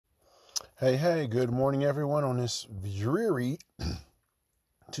Hey, good morning, everyone, on this dreary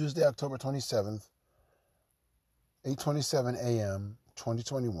Tuesday, October 27th, 8:27 a.m.,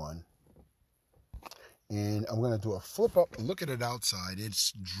 2021. And I'm going to do a flip up, look at it outside.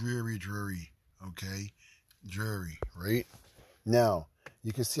 It's dreary, okay? Dreary, right? Now,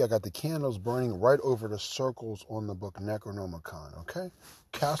 you can see I got the candles burning right over the circles on the book Necronomicon, okay?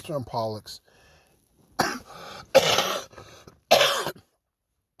 Castor and Pollux,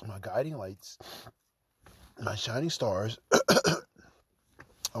 my guiding lights, my shining stars,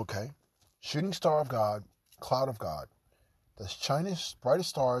 okay? Shooting star of God, cloud of God. The China's brightest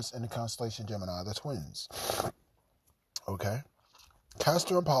stars in the constellation Gemini, the twins. Okay?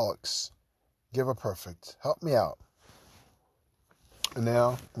 Castor and Pollux, give a perfect. Help me out. And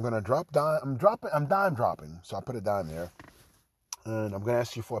now I'm gonna drop dime. I'm dime dropping. So I put a dime there. And I'm gonna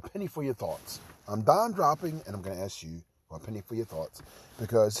ask you for a penny for your thoughts. I'm dime dropping and I'm gonna ask you for a penny for your thoughts.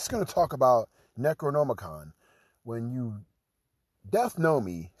 Because it's gonna talk about Necronomicon. When you death know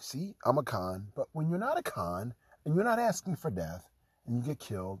me, see, I'm a con, but when you're not a con, and you're not asking for death, and you get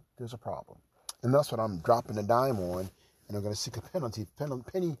killed, there's a problem. And that's what I'm dropping a dime on, and I'm going to seek a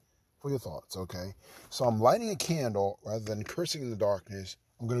penny for your thoughts, okay? So I'm lighting a candle rather than cursing in the darkness.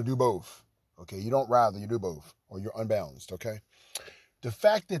 I'm going to do both, okay? You don't rather, you do both, or you're unbalanced, okay? The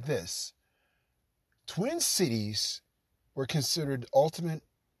fact that Twin Cities were considered ultimate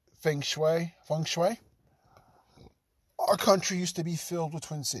Feng Shui. Our country used to be filled with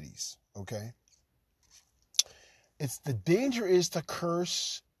Twin Cities, okay? It's the danger is the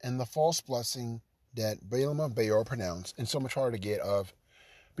curse and the false blessing that Balaam of Beor pronounced, and so much harder to get of,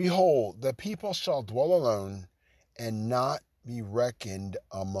 behold, the people shall dwell alone and not be reckoned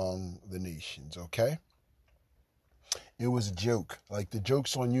among the nations, okay? It was a joke, like the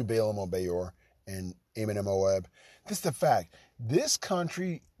joke's on you, Balaam of Beor and Ammon and Moab. This is the fact. This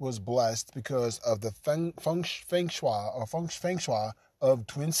country was blessed because of the Feng Shui of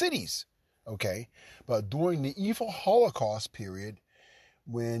Twin Cities. Okay, but during the evil Holocaust period,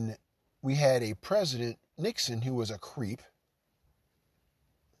 when we had a president, Nixon, who was a creep,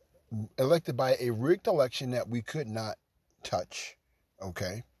 elected by a rigged election that we could not touch,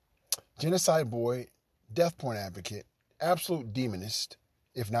 okay, genocide boy, death point advocate, absolute demonist,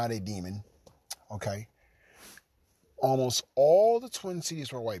 if not a demon, okay, almost all the Twin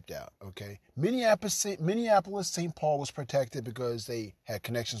Cities were wiped out, okay? Minneapolis, St. Paul was protected because they had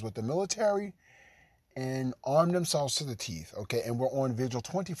connections with the military and armed themselves to the teeth, okay? And were on vigil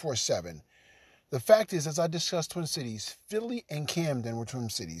 24/7. The fact is, as I discussed Twin Cities, Philly and Camden were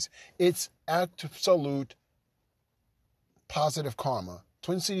Twin Cities. It's absolute positive karma.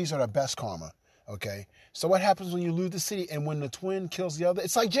 Twin Cities are the best karma, okay? So what happens when you lose the city and when the twin kills the other?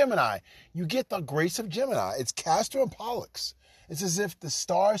 It's like Gemini. You get the grace of Gemini. It's Castor and Pollux. It's as if the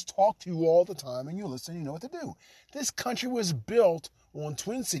stars talk to you all the time and you listen and you know what to do. This country was built on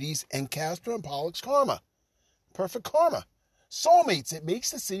Twin Cities and Castor and Pollux karma. Perfect karma. Soulmates. It makes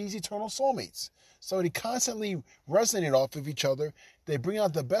the cities eternal soulmates. So they constantly resonate off of each other. They bring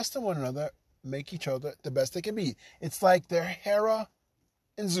out the best in one another, make each other the best they can be. It's like they're Hera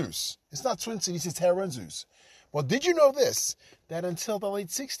and Zeus. It's not Twin Cities, it's Hera and Zeus. Well, did you know this? That until the late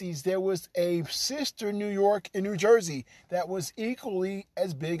 60s, there was a sister New York and New Jersey that was equally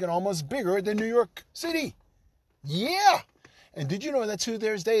as big and almost bigger than New York City. Yeah. And did you know that to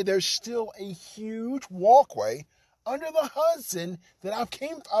this day, there's still a huge walkway under the Hudson that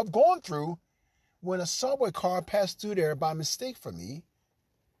I've gone through when a subway car passed through there by mistake for me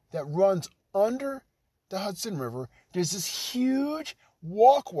that runs under the Hudson River. There's this huge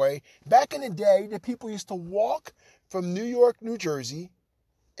walkway. Back in the day, the people used to walk from New York, New Jersey,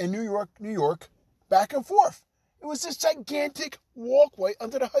 and New York, back and forth. It was this gigantic walkway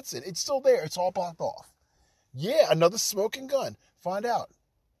under the Hudson. It's still there. It's all blocked off. Yeah, another smoking gun. Find out.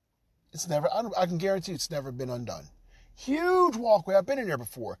 I can guarantee it's never been undone. Huge walkway. I've been in there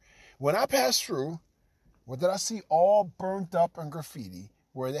before. When I passed through, what did I see? All burnt up and graffiti,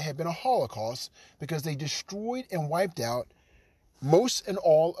 where there had been a Holocaust because they destroyed and wiped out most and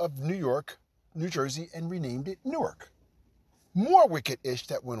all of New York, New Jersey, and renamed it Newark. More wicked-ish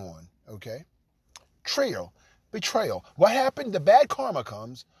that went on, okay? Betrayal. What happened? The bad karma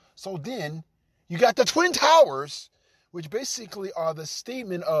comes. So then you got the Twin Towers, which basically are the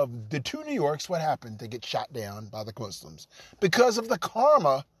statement of the two New Yorks. What happened? They get shot down by the Muslims because of the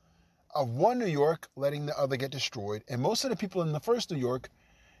karma of one New York letting the other get destroyed. And most of the people in the first New York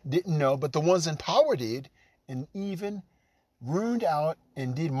didn't know, but the ones in power did, and even ruined out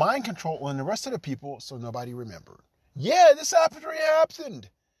and did mind control on the rest of the people so nobody remembered. Yeah, this happened.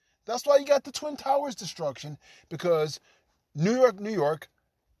 That's why you got the Twin Towers destruction, because New York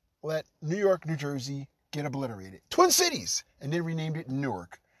let New York, New Jersey get obliterated. Twin Cities, and they renamed it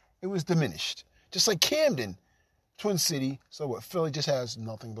Newark. It was diminished. Just like Camden, Twin City, so what? Philly just has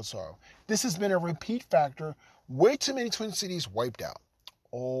nothing but sorrow. This has been a repeat factor. Way too many Twin Cities wiped out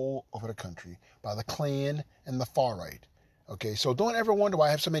all over the country by the Klan and the far right. Okay, so don't ever wonder why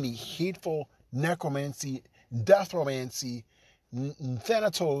I have so many hateful necromancy, death romancy,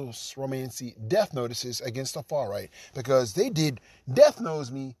 Thanatos romancy, death notices against the far right, because they did death knows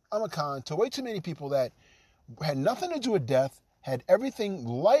me, I'm a con, to way too many people that had nothing to do with death, had everything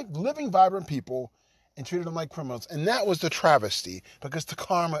like living, vibrant people, and treated them like criminals. And that was the travesty, because the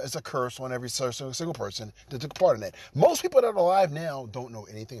karma is a curse on every single person that took part in it. Most people that are alive now don't know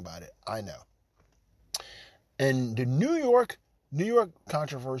anything about it. I know. And the New York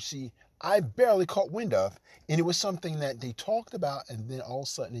controversy, I barely caught wind of, and it was something that they talked about, and then all of a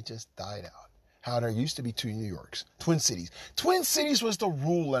sudden it just died out. How there used to be two New Yorks, Twin Cities. Twin Cities was the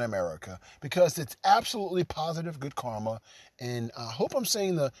rule in America because it's absolutely positive, good karma, and I hope I'm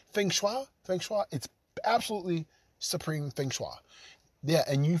saying the Feng Shui, it's absolutely supreme Feng Shui. Yeah,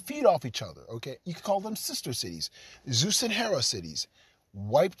 and you feed off each other, okay? You could call them sister cities. Zeus and Hera cities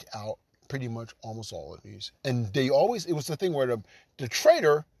wiped out pretty much almost all of these. And it was the thing where the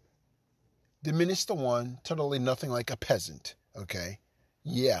traitor diminished the one, totally nothing like a peasant, okay?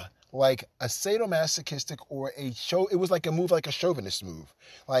 Yeah, like a sadomasochistic or it was like a move, like a chauvinist move.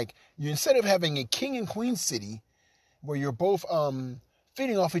 Like, instead of having a king and queen city where you're both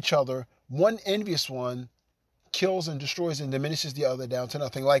feeding off each other, one envious one kills and destroys and diminishes the other down to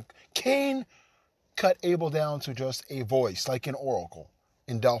nothing. Like Cain cut Abel down to just a voice, like an oracle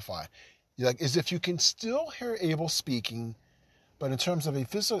in Delphi. Like, as if you can still hear Abel speaking, but in terms of a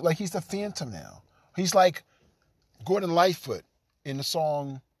physical, like he's the Phantom now. He's like Gordon Lightfoot in the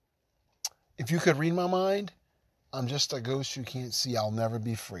song, "If You Could Read My Mind, I'm just a ghost you can't see, I'll never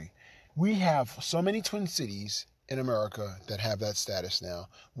be free." We have so many twin cities in America that have that status now,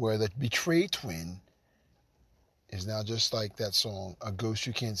 where the betrayed twin is now just like that song, "A Ghost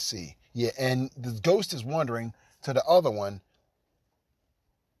You Can't See." Yeah, and the ghost is wondering to the other one,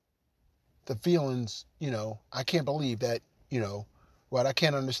 the feelings, I can't believe that, what I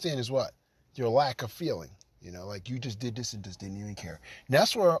can't understand is what? Your lack of feeling. Like you just did this and just didn't even care. And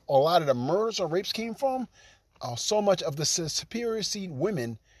that's where a lot of the murders or rapes came from. So much of the superior seed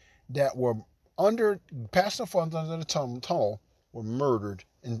women that were passing the funds under the tunnel were murdered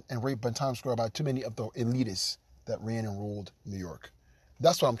and raped in Times Square by too many of the elitists that ran and ruled New York.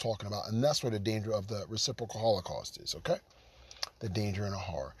 That's what I'm talking about. And that's where the danger of the reciprocal Holocaust is, okay? The danger and the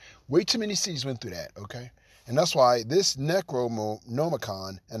horror. Way too many cities went through that, okay? And that's why this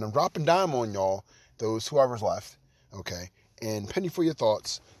Necronomicon, and I'm dropping dime on y'all, whoever's left, okay? And penny for your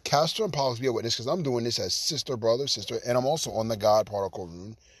thoughts. Castor and Pollux be a witness, because I'm doing this as sister, and I'm also on the God particle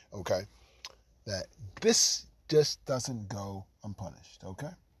rune, okay? That this just doesn't go unpunished,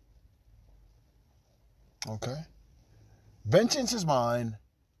 okay? Okay? Vengeance is mine,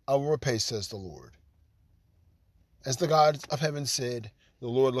 I will repay, says the Lord. As the God of heaven said, the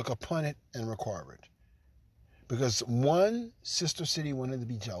Lord look upon it and require it. Because one sister city wanted to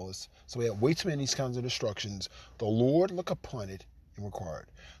be jealous, so we had way too many kinds of destructions. The Lord look upon it and require it.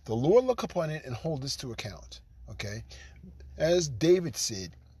 The Lord look upon it and hold this to account. Okay? As David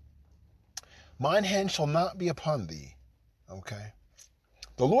said, mine hand shall not be upon thee. Okay?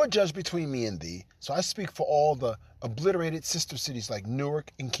 The Lord judge between me and thee. So I speak for all the obliterated sister cities like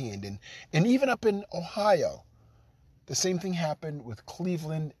Newark and Camden, and even up in Ohio. The same thing happened with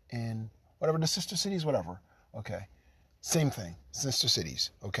Cleveland and whatever, the sister cities, whatever. Okay. Same thing. Sister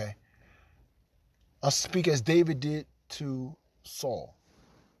cities. Okay. I'll speak as David did to Saul.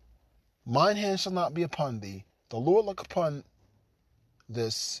 Mine hand shall not be upon thee. The Lord look upon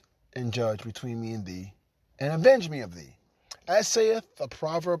this and judge between me and thee, and avenge me of thee. As saith the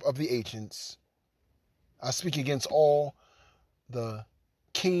proverb of the ancients, I speak against all the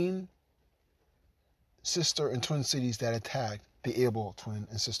king, sister, and twin cities that attacked the Abel twin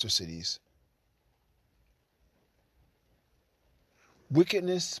and sister cities.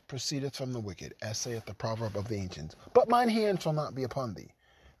 Wickedness proceedeth from the wicked, as saith the proverb of the ancients. But mine hand shall not be upon thee.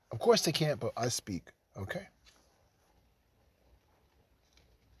 Of course they can't, but I speak. Okay?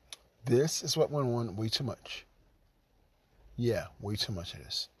 This is what went on way too much. Yeah, way too much of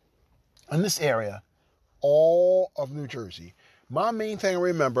this. In this area, all of New Jersey, my main thing I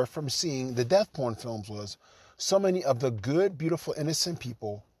remember from seeing the death porn films was so many of the good, beautiful, innocent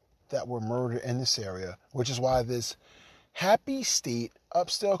people that were murdered in this area, which is why this happy state,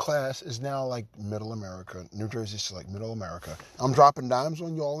 upscale class, is now like middle America. New Jersey is like middle America. I'm dropping dimes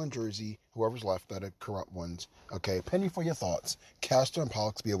on y'all in Jersey. whoever's left, that are corrupt ones. Okay, penny for your thoughts. Castor and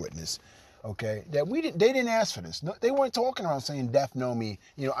Pollux be a witness. Okay, that they didn't ask for this. No, they weren't talking around saying, "Death know me."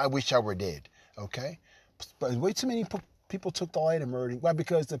 I wish I were dead. Okay, but way too many people took delight in murder. Why?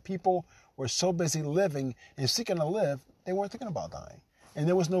 Because the people were so busy living and seeking to live, they weren't thinking about dying, and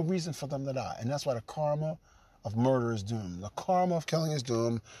there was no reason for them to die. And that's why the karma of murder is doomed. The karma of killing is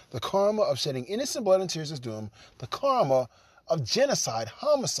doomed. The karma of shedding innocent blood and tears is doomed. The karma of genocide,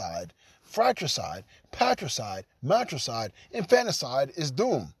 homicide, fratricide, patricide, matricide, infanticide is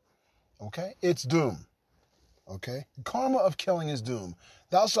doom. Okay? It's doom. Okay? The karma of killing is doom.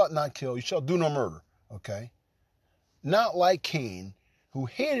 Thou shalt not kill. You shall do no murder. Okay? Not like Cain, who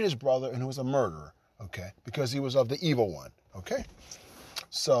hated his brother and who was a murderer. Okay? Because he was of the evil one. Okay?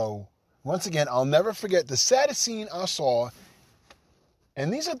 So, once again, I'll never forget the saddest scene I saw.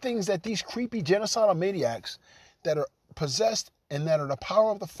 And these are things that these creepy genocidal maniacs that are possessed and that are the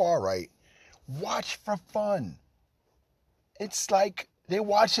power of the far right watch for fun. It's like they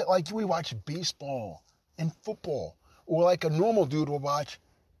watch it like we watch baseball and football. Or like a normal dude will watch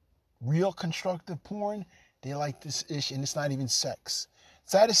real constructive porn. They like this ish, and it's not even sex.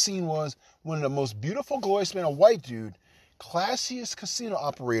 Saddest scene was one of the most beautiful, glorious men, a white dude, classiest casino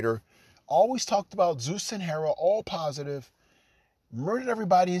operator, always talked about Zeus and Hera, all positive, murdered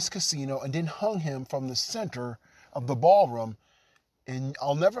everybody in his casino, and then hung him from the center of the ballroom. And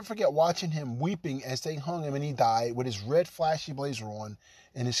I'll never forget watching him weeping as they hung him and he died with his red flashy blazer on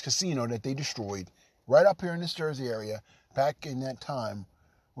in his casino that they destroyed right up here in this Jersey area back in that time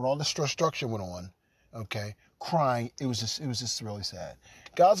when all this destruction went on. Okay, crying. It was just really sad.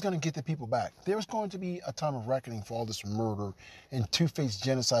 God's going to get the people back. There's going to be a time of reckoning for all this murder and two-faced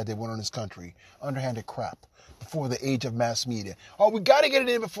genocide that went on in this country. Underhanded crap. Before the age of mass media. Oh, we got to get it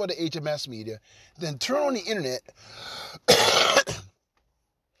in before the age of mass media. Then turn on the internet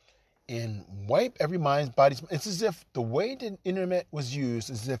and wipe every mind's body's. It's as if the way the internet was used,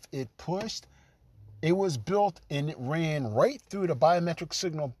 as if it was built and it ran right through the biometric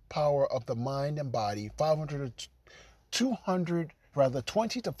signal power of the mind and body, 20 to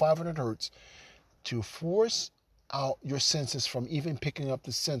 500 hertz, to force out your senses from even picking up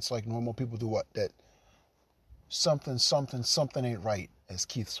the sense like normal people do. What? That something ain't right, as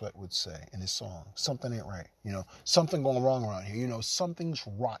Keith Sweat would say in his song. Something ain't right. Something going wrong around here. Something's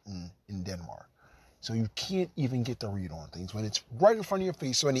rotten in Denmark. So you can't even get the read on things when it's right in front of your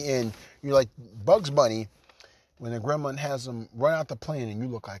face. So in the end, you're like Bugs Bunny when the gremlin has him run out the plane and you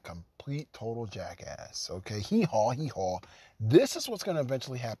look like a complete total jackass. Okay, hee-haw, hee-haw. This is what's going to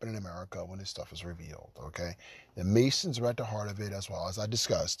eventually happen in America when this stuff is revealed. Okay, the Masons are at the heart of it, as well as I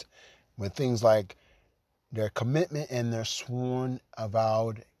discussed, with things like their commitment and their sworn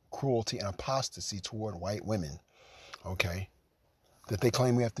avowed cruelty and apostasy toward white women. Okay, that they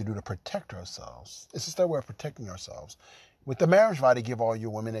claim we have to do to protect ourselves. It's just their way of protecting ourselves. With the marriage vow they give all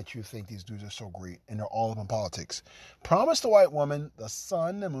your women that you think these dudes are so great and they're all up in politics. Promise the white woman the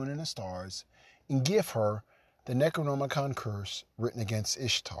sun, the moon, and the stars, and give her the Necronomicon curse written against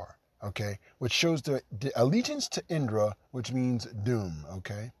Ishtar, okay, which shows the allegiance to Indra, which means doom,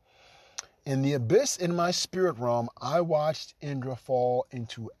 okay. In the abyss in my spirit realm, I watched Indra fall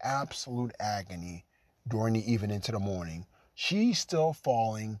into absolute agony during the evening into the morning. She's still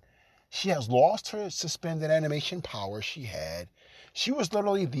falling. She has lost her suspended animation power she had. She was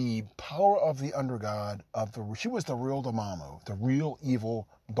literally the power of the undergod she was the real Dormammu, the real evil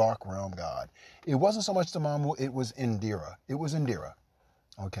dark realm god. It wasn't so much Dormammu, it was Indira. It was Indira.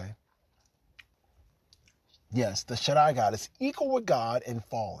 Okay. Yes, the Shaddai god is equal with God and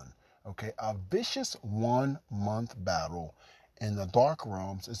fallen. Okay, a vicious 1-month battle in the dark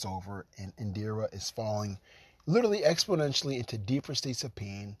realms is over and Indira is falling literally exponentially into deeper states of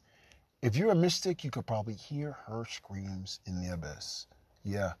pain. If you're a mystic, you could probably hear her screams in the abyss.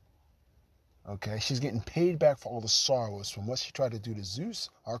 Yeah. Okay, she's getting paid back for all the sorrows from what she tried to do to Zeus,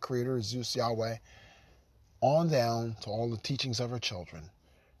 our creator, Zeus Yahweh, on down to all the teachings of her children,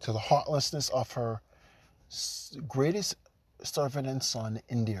 to the heartlessness of her greatest servant and son,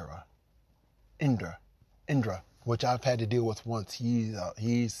 Indra, which I've had to deal with once.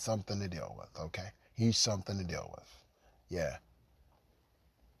 He's something to deal with, okay? He's something to deal with. Yeah.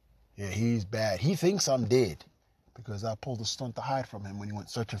 Yeah, he's bad. He thinks I'm dead because I pulled a stunt to hide from him when he went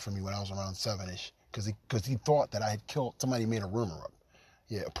searching for me when I was around 7-ish because he thought that I had killed somebody. Made a rumor up.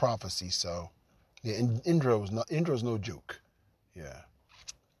 Yeah, a prophecy. So, yeah, and Indra's no joke. Yeah.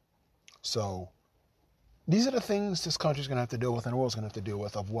 So, these are the things this country's going to have to deal with and the world's going to have to deal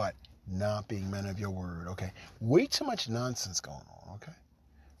with of what? Not being men of your word, okay? Way too much nonsense going on, okay?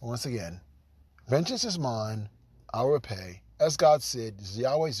 Once again, vengeance is mine, I will repay. as God said, this is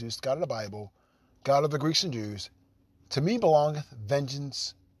Yahweh Zeus, God of the Bible, God of the Greeks and Jews, to me belongeth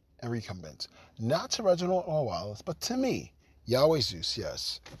vengeance and recompense. Not to Reginald or Wallace, but to me, Yahweh Zeus,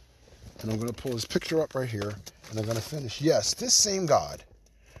 yes. And I'm going to pull this picture up right here, and I'm going to finish. Yes, this same God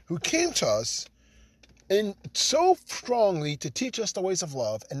who came to us and so strongly to teach us the ways of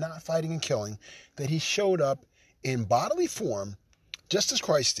love and not fighting and killing, that he showed up in bodily form, just as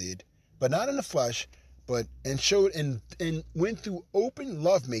Christ did, but not in the flesh, and showed and went through open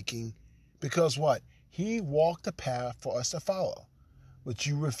lovemaking, because what? He walked the path for us to follow, but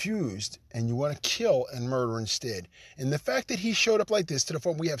you refused, and you want to kill and murder instead. And the fact that he showed up like this, to the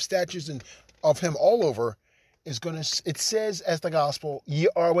point we have statues of him all over, it says as the gospel, ye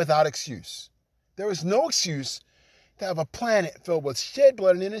are without excuse. There is no excuse to have a planet filled with shed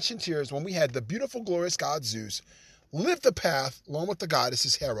blood and innocent tears when we had the beautiful, glorious God Zeus live the path along with the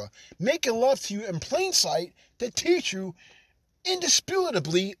goddesses Hera, making love to you in plain sight to teach you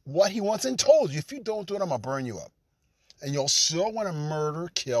indisputably what he wants and told you. If you don't do it, I'm going to burn you up. And you'll still want to murder,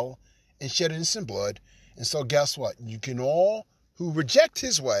 kill, and shed innocent blood. And so guess what? You can all who reject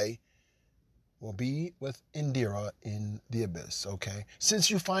his way will be with Indira in the abyss, okay? Since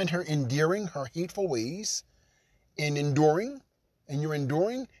you find her endearing her hateful ways and enduring, and you're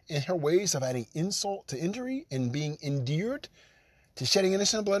enduring in her ways of adding insult to injury and being endeared to shedding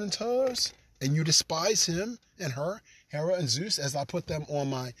innocent blood and tears, and you despise him and her, Hera and Zeus, as I put them on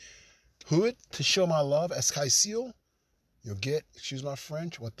my hood to show my love as Kaisiel, you'll get, excuse my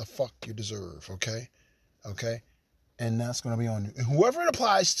French, what the fuck you deserve, okay? Okay? And that's going to be on you. And whoever it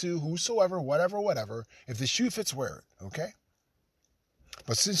applies to, whosoever, whatever, if the shoe fits, wear it, okay?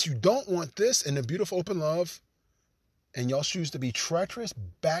 But since you don't want this and the beautiful open love, and y'all choose to be treacherous,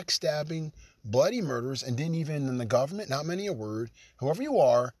 backstabbing, bloody murderers, and then even in the government, not many a word, whoever you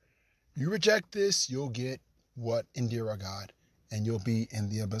are, you reject this, you'll get what Indira got, and you'll be in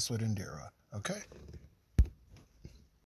the abyss with Indira, okay?